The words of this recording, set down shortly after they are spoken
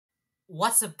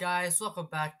What's up, guys? Welcome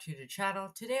back to the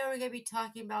channel. Today we're going to be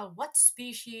talking about what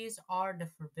species are the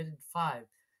Forbidden Five.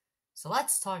 So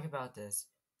let's talk about this.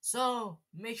 So,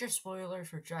 major spoilers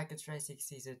for Dragon's Rising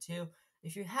Season 2.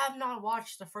 If you have not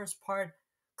watched the first part,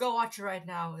 go watch it right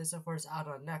now. It's of course out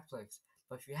on Netflix.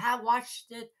 But if you have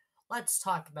watched it, let's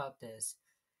talk about this.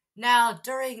 Now,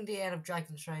 during the end of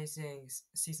Dragon's Rising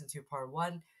Season 2 Part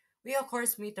 1, we of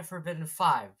course meet the Forbidden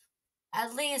Five.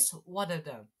 At least one of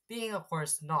them, being of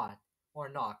course Not, or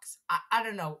Nox. I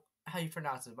don't know how you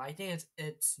pronounce it, but I think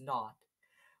it's Not.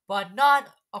 But Not,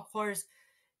 of course,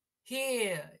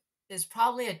 he is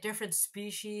probably a different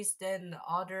species than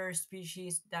other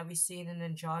species that we've seen in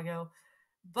Ninjago.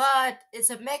 But it's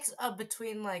a mix of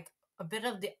between like a bit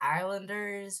of the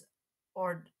Islanders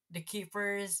or the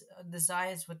Keepers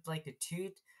designs with like the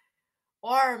tooth,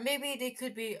 or maybe they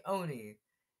could be Oni.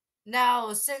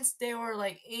 Now, since they were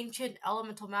like ancient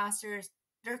elemental masters,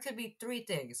 there could be three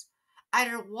things.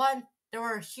 Either one, they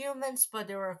were humans, but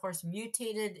they were of course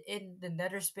mutated in the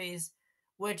nether space,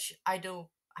 which I don't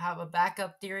have a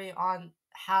backup theory on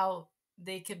how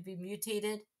they could be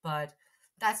mutated, but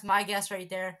that's my guess right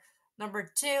there.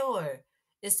 Number two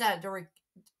is that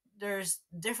there's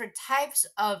different types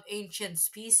of ancient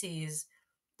species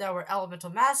that were elemental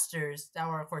masters that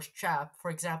were of course trapped.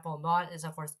 For example, Not is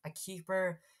of course a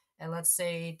keeper, and let's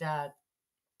say that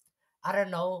I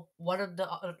don't know one of the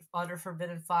other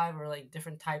Forbidden Five or like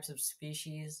different types of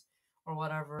species or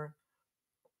whatever.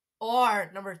 Or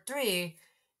number three,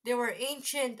 they were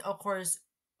ancient, of course,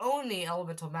 only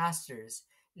elemental masters.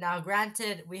 Now,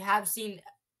 granted, we have seen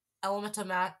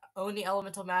only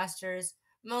elemental masters,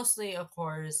 mostly of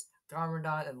course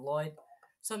Garmadon and Lloyd.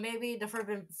 So maybe the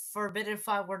Forbidden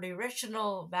Five were the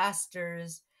original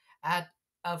masters at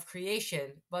of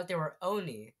creation, but they were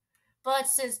Oni. But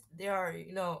since they are,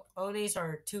 Onis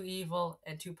are too evil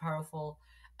and too powerful,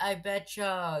 I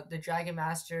betcha the Dragon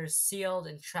Masters sealed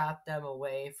and trapped them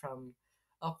away from,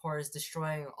 of course,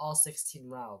 destroying all 16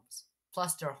 realms,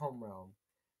 plus their home realm.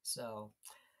 So,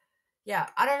 yeah,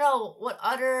 I don't know what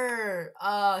other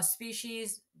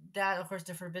species that of course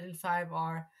the Forbidden Five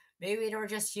are. Maybe they were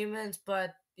just humans,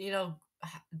 but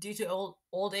due to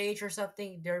old age or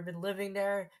something, they've been living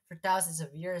there for thousands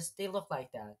of years. They look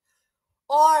like that.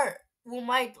 Or we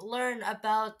might learn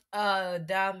about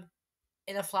them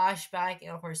in a flashback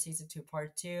in of course season 2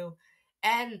 part 2,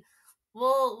 and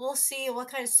we'll see what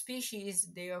kind of species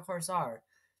they of course are,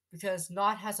 because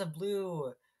Not has a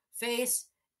blue face,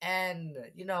 and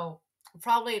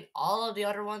probably all of the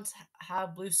other ones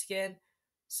have blue skin,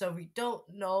 so we don't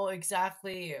know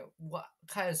exactly what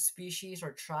kind of species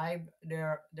or tribe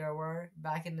there were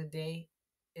back in the day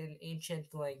in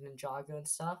ancient like Ninjago and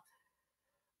stuff.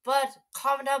 But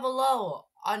comment down below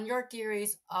on your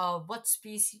theories of what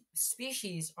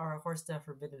species are of course the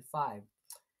Forbidden Five.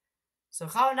 So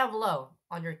comment down below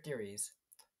on your theories.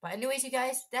 But anyways, you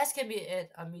guys, that's gonna be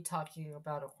it on me talking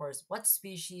about, of course, what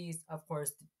species, of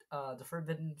course, the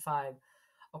Forbidden Five,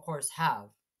 of course, have.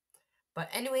 But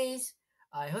anyways,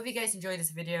 I hope you guys enjoyed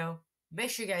this video. Make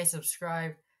sure you guys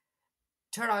subscribe,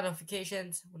 turn on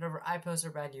notifications whenever I post a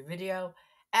brand new video.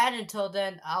 And until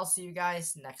then, I'll see you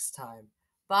guys next time.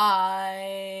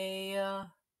 Bye!